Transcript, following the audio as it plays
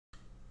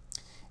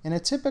In a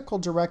typical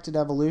directed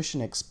evolution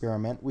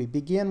experiment, we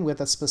begin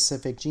with a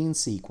specific gene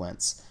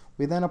sequence.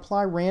 We then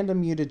apply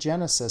random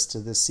mutagenesis to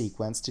this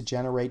sequence to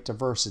generate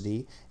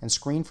diversity and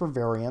screen for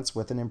variants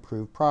with an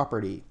improved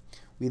property.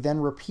 We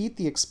then repeat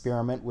the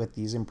experiment with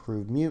these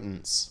improved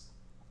mutants.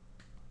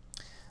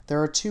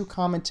 There are two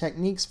common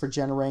techniques for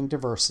generating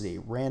diversity: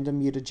 random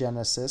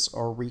mutagenesis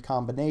or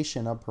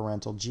recombination of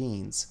parental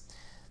genes.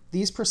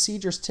 These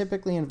procedures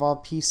typically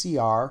involve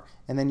PCR,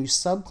 and then you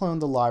subclone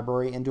the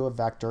library into a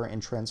vector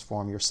and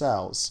transform your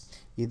cells.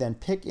 You then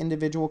pick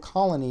individual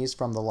colonies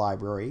from the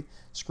library,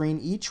 screen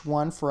each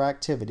one for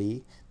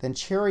activity, then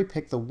cherry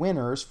pick the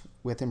winners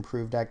with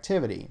improved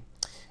activity,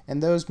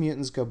 and those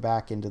mutants go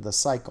back into the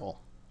cycle.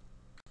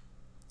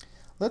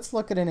 Let's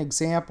look at an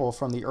example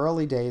from the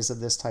early days of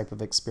this type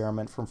of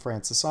experiment from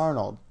Francis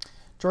Arnold.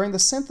 During the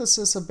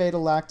synthesis of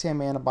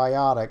beta-lactam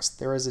antibiotics,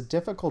 there is a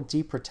difficult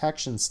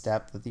deprotection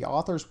step that the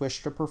authors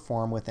wish to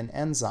perform with an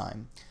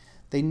enzyme.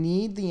 They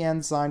need the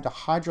enzyme to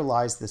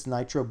hydrolyze this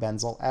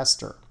nitrobenzyl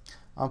ester.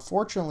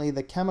 Unfortunately,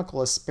 the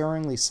chemical is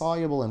sparingly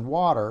soluble in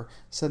water,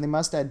 so they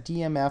must add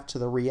DMF to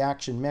the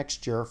reaction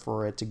mixture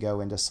for it to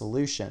go into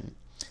solution.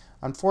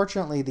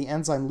 Unfortunately, the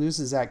enzyme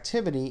loses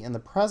activity in the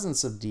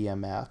presence of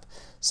DMF,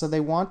 so they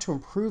want to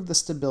improve the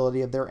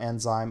stability of their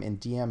enzyme in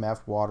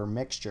DMF water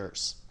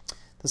mixtures.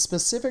 The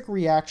specific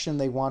reaction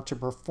they want to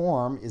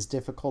perform is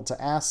difficult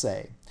to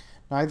assay.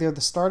 Neither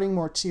the starting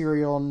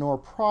material nor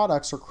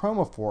products are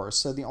chromophores,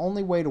 so the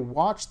only way to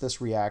watch this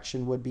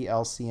reaction would be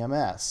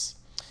LC-MS.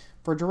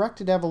 For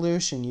directed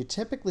evolution, you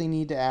typically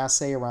need to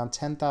assay around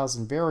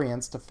 10,000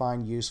 variants to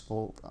find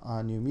useful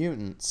new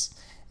mutants.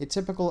 A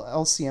typical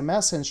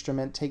LC-MS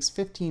instrument takes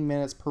 15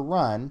 minutes per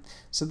run,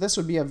 so this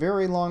would be a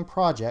very long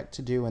project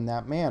to do in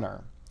that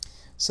manner.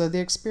 So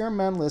the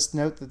experimentalists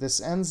note that this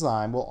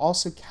enzyme will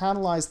also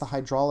catalyze the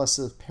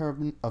hydrolysis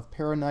of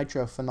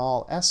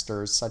paranitrophenol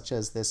esters, such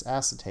as this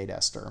acetate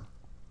ester.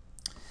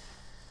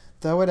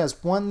 Though it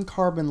has one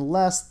carbon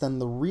less than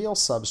the real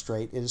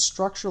substrate, it is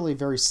structurally a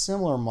very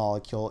similar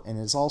molecule and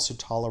is also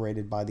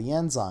tolerated by the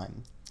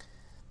enzyme.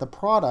 The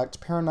product,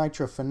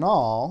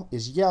 paranitrophenol,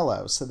 is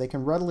yellow, so they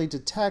can readily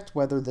detect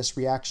whether this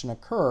reaction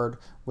occurred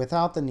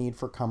without the need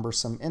for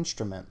cumbersome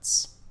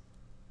instruments.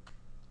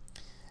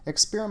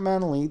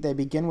 Experimentally, they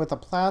begin with a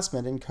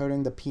plasmid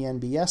encoding the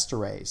PNB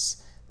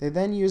esterase. They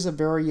then use a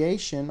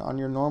variation on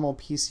your normal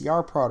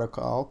PCR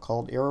protocol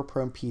called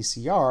error-prone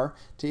PCR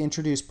to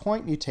introduce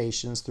point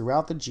mutations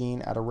throughout the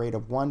gene at a rate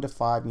of 1 to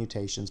 5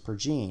 mutations per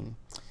gene.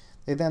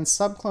 They then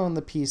subclone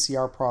the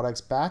PCR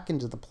products back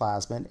into the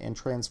plasmid and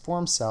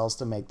transform cells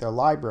to make their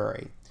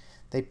library.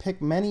 They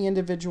pick many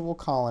individual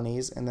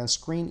colonies and then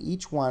screen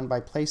each one by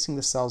placing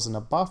the cells in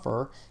a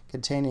buffer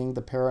containing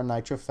the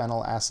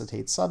paranitrophenyl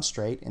acetate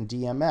substrate and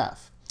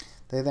DMF.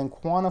 They then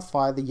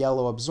quantify the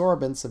yellow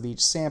absorbance of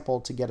each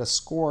sample to get a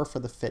score for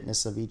the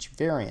fitness of each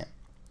variant.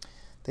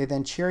 They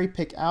then cherry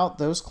pick out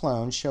those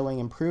clones showing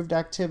improved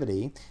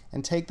activity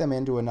and take them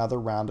into another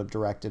round of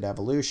directed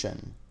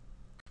evolution.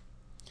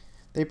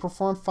 They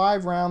perform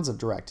 5 rounds of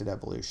directed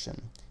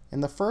evolution. In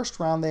the first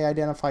round, they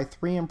identify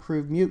 3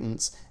 improved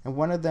mutants, and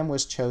one of them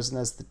was chosen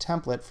as the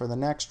template for the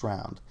next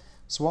round.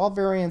 So all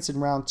variants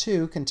in round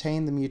 2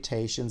 contain the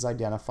mutations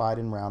identified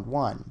in round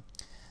 1.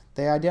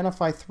 They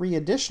identify 3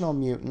 additional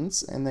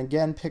mutants and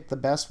again pick the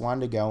best one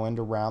to go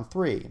into round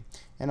 3.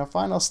 In a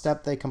final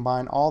step, they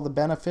combine all the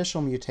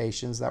beneficial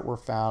mutations that were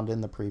found in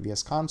the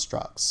previous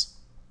constructs.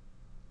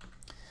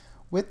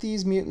 With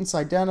these mutants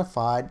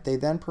identified, they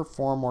then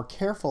perform more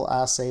careful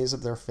assays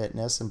of their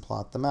fitness and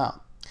plot them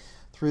out.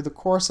 Through the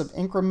course of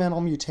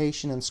incremental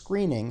mutation and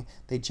screening,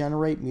 they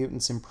generate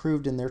mutants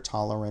improved in their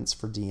tolerance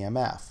for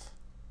DMF.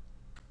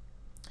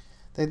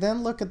 They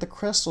then look at the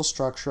crystal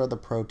structure of the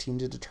protein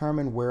to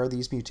determine where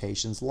these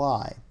mutations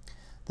lie.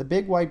 The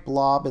big white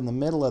blob in the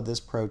middle of this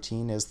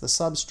protein is the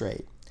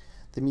substrate.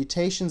 The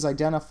mutations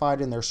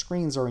identified in their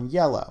screens are in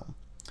yellow.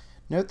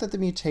 Note that the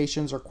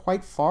mutations are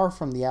quite far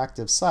from the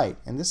active site,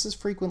 and this is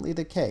frequently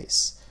the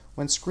case.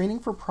 When screening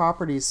for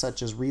properties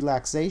such as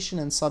relaxation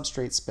and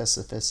substrate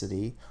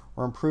specificity,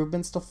 or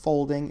improvements to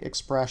folding,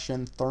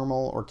 expression,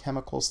 thermal, or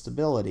chemical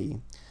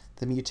stability,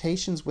 the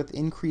mutations with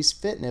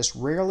increased fitness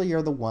rarely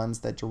are the ones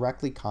that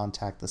directly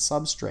contact the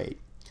substrate.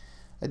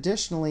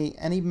 Additionally,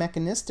 any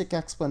mechanistic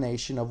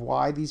explanation of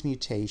why these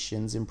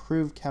mutations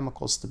improve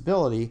chemical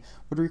stability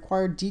would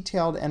require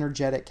detailed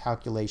energetic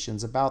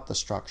calculations about the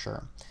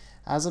structure.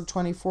 As of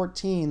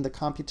 2014, the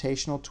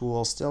computational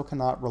tools still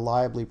cannot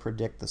reliably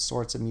predict the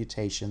sorts of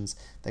mutations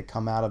that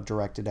come out of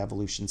directed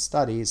evolution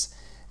studies,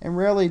 and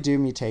rarely do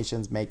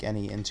mutations make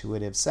any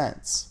intuitive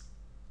sense.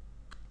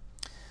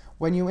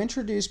 When you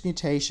introduce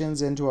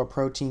mutations into a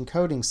protein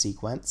coding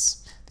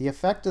sequence, the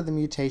effect of the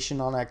mutation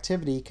on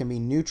activity can be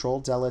neutral,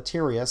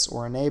 deleterious,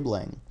 or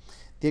enabling.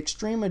 The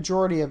extreme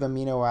majority of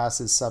amino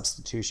acid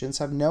substitutions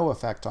have no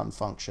effect on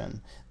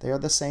function. They are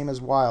the same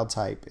as wild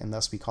type, and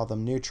thus we call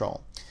them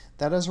neutral.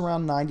 That is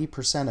around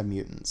 90% of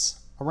mutants.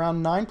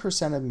 Around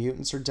 9% of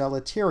mutants are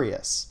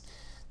deleterious.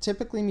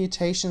 Typically,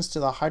 mutations to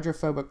the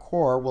hydrophobic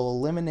core will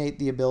eliminate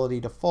the ability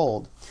to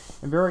fold,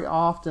 and very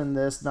often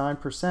this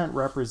 9%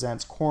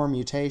 represents core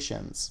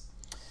mutations.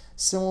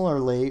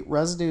 Similarly,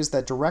 residues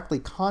that directly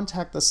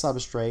contact the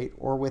substrate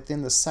or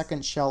within the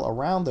second shell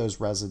around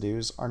those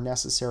residues are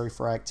necessary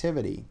for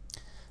activity.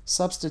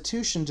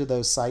 Substitution to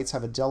those sites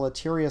have a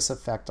deleterious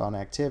effect on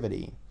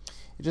activity.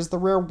 It is the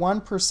rare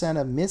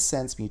 1% of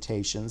missense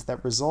mutations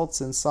that results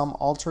in some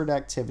altered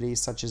activity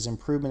such as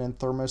improvement in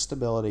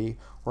thermostability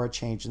or a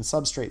change in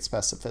substrate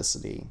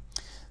specificity.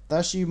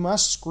 Thus, you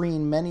must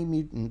screen many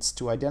mutants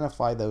to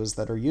identify those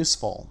that are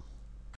useful.